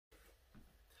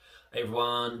Hey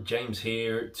everyone, James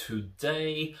here.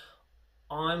 Today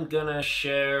I'm gonna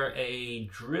share a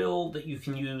drill that you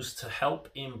can use to help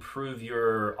improve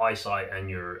your eyesight and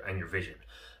your vision.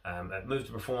 At Move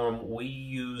to Perform, we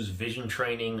use vision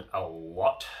training a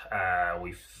lot.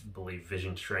 We believe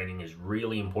vision training is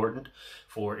really important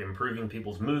for improving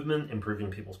people's movement,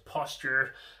 improving people's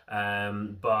posture,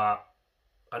 but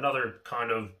another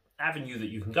kind of avenue that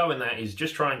you can go in that is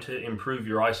just trying to improve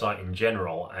your eyesight in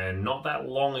general. And not that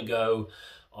long ago,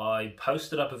 I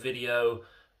posted up a video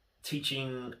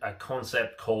teaching a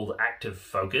concept called active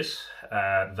focus.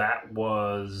 That's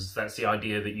the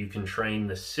idea that you can train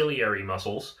the ciliary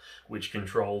muscles, which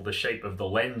control the shape of the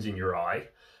lens in your eye,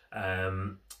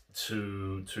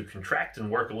 to contract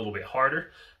and work a little bit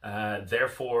harder,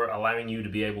 therefore allowing you to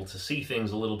be able to see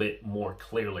things a little bit more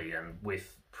clearly. And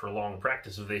with prolonged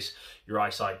practice of this, your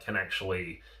eyesight can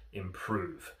actually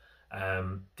improve.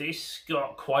 This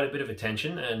got quite a bit of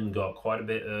attention and got quite a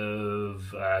bit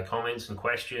of comments and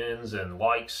questions and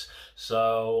likes,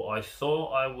 so I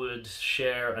thought I would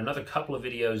share another couple of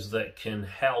videos that can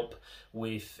help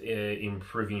with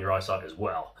improving your eyesight as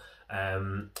well.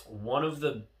 One of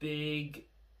the big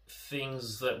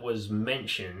things that was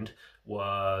mentioned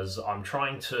was I'm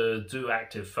trying to do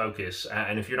active focus,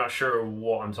 and if you're not sure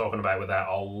what I'm talking about with that,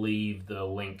 I'll leave the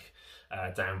link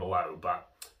down below. But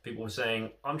people were saying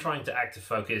I'm trying to active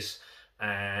focus,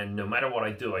 and no matter what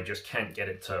I do, I just can't get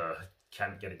it to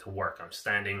work. I'm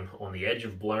standing on the edge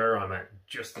of blur. I'm at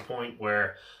just the point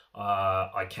where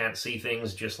I can't see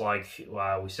things, just like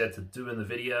we said to do in the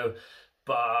video,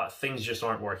 but things just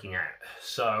aren't working out.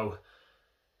 So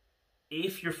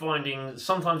if you're finding,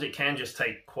 sometimes it can just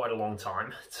take quite a long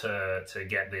time to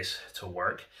get this to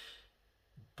work.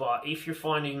 But if you're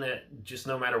finding that just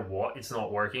no matter what, it's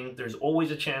not working, there's always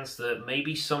a chance that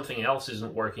maybe something else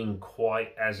isn't working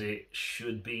quite as it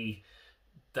should be,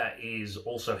 that is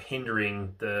also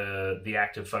hindering the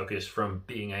active focus from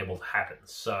being able to happen.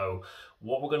 So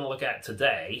what we're going to look at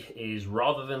today is,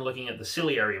 rather than looking at the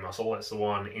ciliary muscle, that's the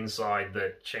one inside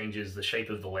that changes the shape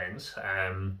of the lens,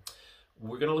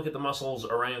 we're going to look at the muscles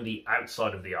around the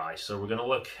outside of the eye. So we're going to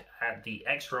look at the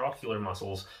extraocular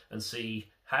muscles and see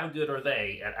how good are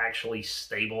they at actually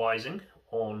stabilizing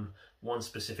on one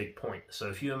specific point. So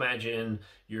if you imagine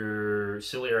your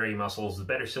ciliary muscles, the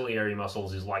better ciliary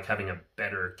muscles is like having a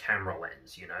better camera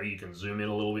lens. You know, you can zoom in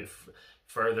a little bit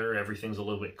further, everything's a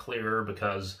little bit clearer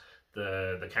because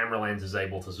the camera lens is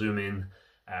able to zoom in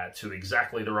to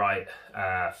exactly the right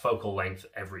focal length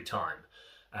every time.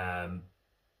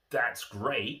 That's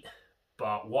great,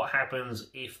 but what happens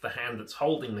if the hand that's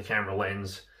holding the camera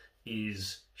lens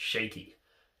is shaky?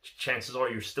 Chances are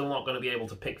you're still not going to be able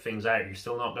to pick things out. You're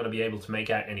still not going to be able to make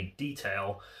out any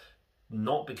detail,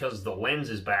 not because the lens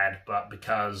is bad, but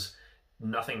because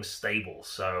nothing's stable.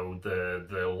 So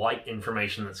the light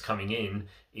information that's coming in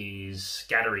is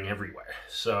scattering everywhere.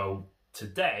 So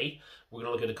today we're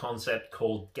going to look at a concept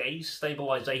called gaze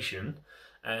stabilization.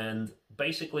 And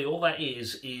basically all that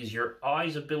is your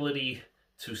eye's ability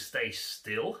to stay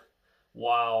still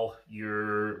while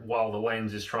the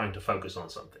lens is trying to focus on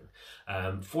something.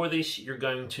 For this, you're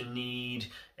going to need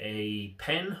a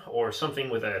pen or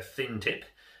something with a thin tip.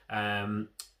 And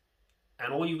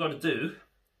all you've got to do,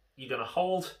 you're going to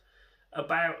hold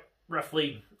about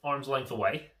roughly arm's length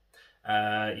away.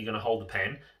 You're going to hold the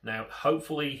pen. Now,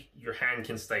 hopefully your hand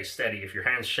can stay steady. If your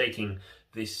hand's shaking,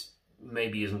 this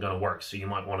maybe isn't going to work, so you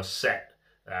might want to set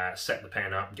the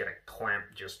pen up, get a clamp,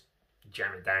 just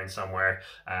jam it down somewhere.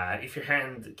 If your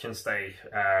hand can stay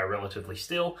relatively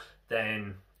still,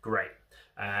 then great.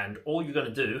 And all you're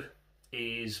going to do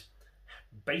is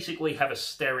basically have a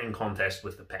staring contest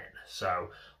with the pen. So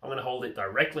I'm going to hold it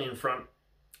directly in front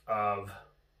of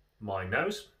my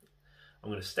nose.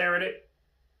 I'm going to stare at it,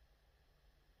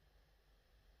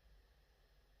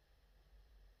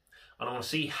 and I want to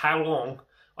see how long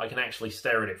I can actually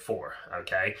stare at it for.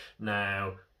 Okay,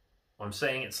 now I'm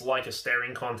saying it's like a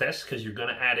staring contest because you're going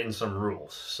to add in some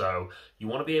rules. So you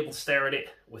want to be able to stare at it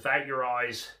without your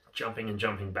eyes jumping and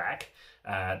jumping back.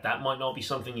 That might not be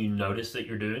something you notice that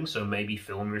you're doing, so maybe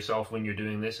film yourself when you're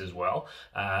doing this as well.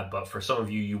 But for some of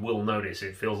you, you will notice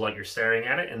it feels like you're staring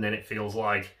at it, and then it feels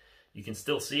like you can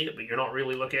still see it, but you're not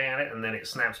really looking at it, and then it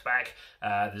snaps back.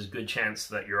 There's a good chance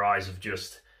that your eyes have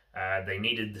just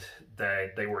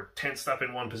they were tensed up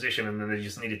in one position, and then they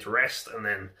just needed to rest, and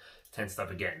then tensed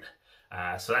up again.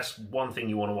 So that's one thing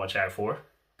you want to watch out for.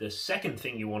 The second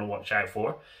thing you want to watch out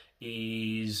for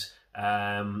is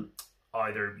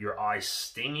either your eyes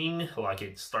stinging, like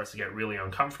it starts to get really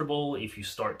uncomfortable, if you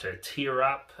start to tear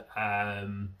up,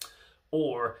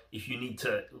 or if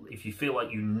you feel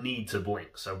like you need to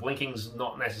blink. So blinking's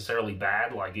not necessarily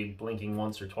bad, like blinking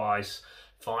once or twice,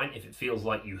 fine. If it feels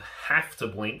like you have to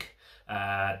blink,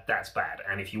 that's bad.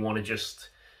 And if you want to just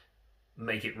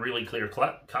make it really clear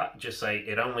cut, just say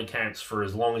it only counts for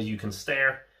as long as you can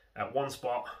stare at one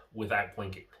spot without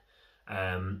blinking.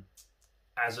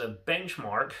 As a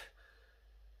benchmark,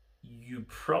 you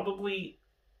probably,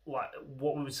 like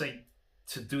what we would say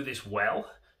to do this well,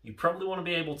 you probably want to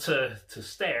be able to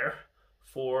stare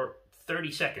for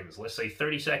 30 seconds. Let's say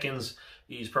 30 seconds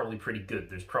is probably pretty good.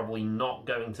 There's probably not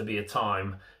going to be a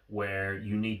time where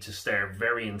you need to stare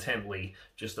very intently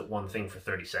just at one thing for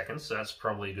 30 seconds. So that's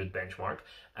probably a good benchmark.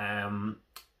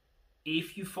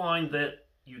 If you find that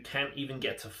you can't even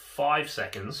get to 5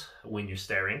 seconds when you're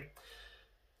staring,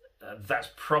 that's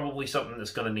probably something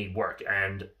that's going to need work,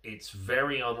 and it's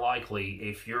very unlikely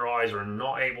if your eyes are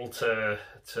not able to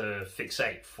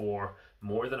fixate for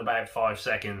more than about 5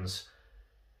 seconds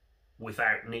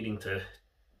without needing to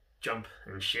jump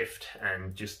and shift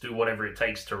and just do whatever it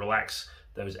takes to relax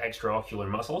those extraocular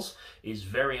muscles. It's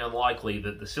very unlikely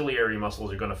that the ciliary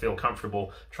muscles are going to feel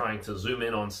comfortable trying to zoom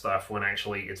in on stuff when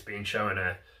actually it's being shown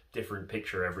a different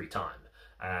picture every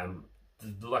time.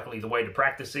 Luckily, the way to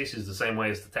practice this is the same way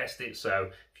as to test it.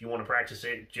 So if you want to practice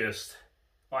it, just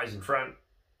eyes in front,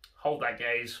 hold that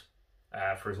gaze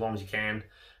for as long as you can,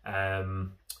 and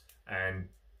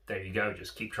there you go.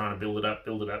 Just keep trying to build it up,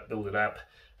 build it up, build it up,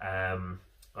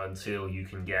 until you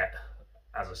can get,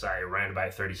 as I say, around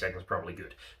about 30 seconds, probably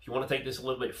good. If you want to take this a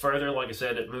little bit further, like I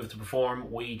said, at Move to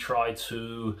Perform, we try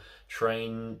to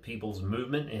train people's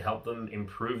movement and help them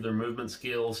improve their movement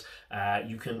skills.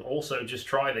 You can also just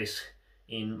try this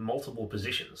in multiple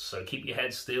positions. So keep your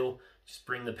head still, just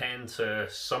bring the pen to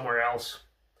somewhere else,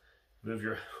 move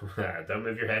your, don't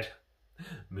move your head,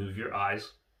 move your eyes,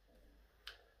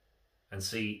 and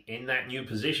see in that new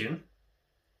position,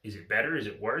 is it better, is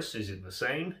it worse, is it the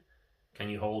same? Can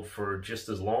you hold for just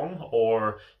as long,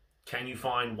 or can you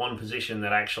find one position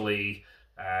that actually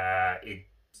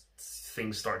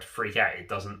things start to freak out, it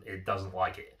doesn't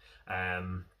like it?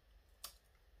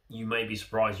 You may be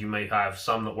surprised. You may have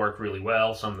some that work really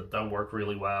well, some that don't work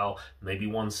really well. Maybe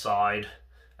one side,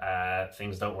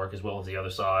 things don't work as well as the other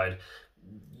side.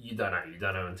 You don't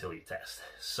know until you test.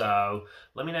 So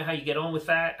let me know how you get on with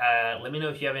that. Let me know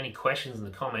if you have any questions in the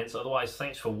comments. Otherwise,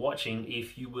 thanks for watching.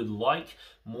 If you would like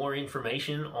more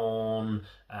information on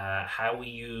how we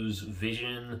use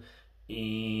vision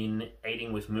in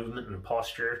aiding with movement and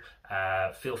posture,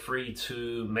 feel free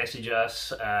to message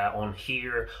us on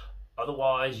here.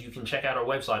 Otherwise, you can check out our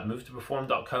website,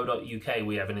 movetoperform.co.uk.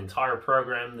 We have an entire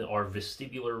program, our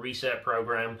vestibular reset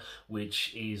program,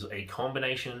 which is a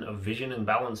combination of vision and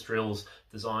balance drills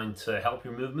designed to help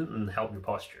your movement and help your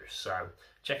posture. So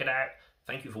check it out.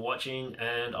 Thank you for watching,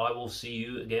 and I will see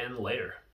you again later.